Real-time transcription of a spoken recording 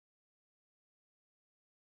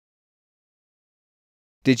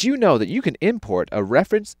Did you know that you can import a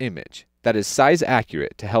reference image that is size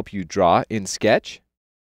accurate to help you draw in Sketch?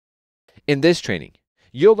 In this training,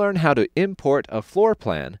 you'll learn how to import a floor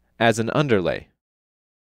plan as an underlay.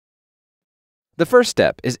 The first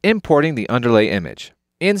step is importing the underlay image.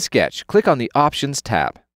 In Sketch, click on the Options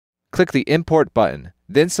tab. Click the Import button,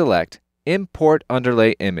 then select Import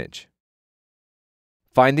Underlay Image.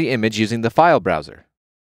 Find the image using the file browser.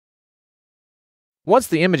 Once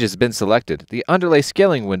the image has been selected, the Underlay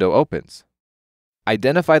scaling window opens.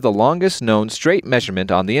 Identify the longest known straight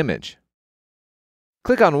measurement on the image.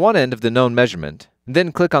 Click on one end of the known measurement,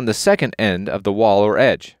 then click on the second end of the wall or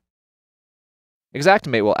edge.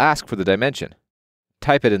 Xactimate will ask for the dimension.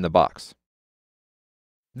 Type it in the box.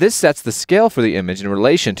 This sets the scale for the image in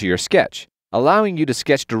relation to your sketch, allowing you to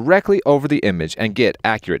sketch directly over the image and get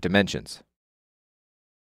accurate dimensions.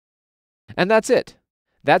 And that's it.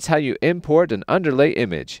 That's how you import an underlay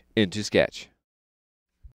image into Sketch.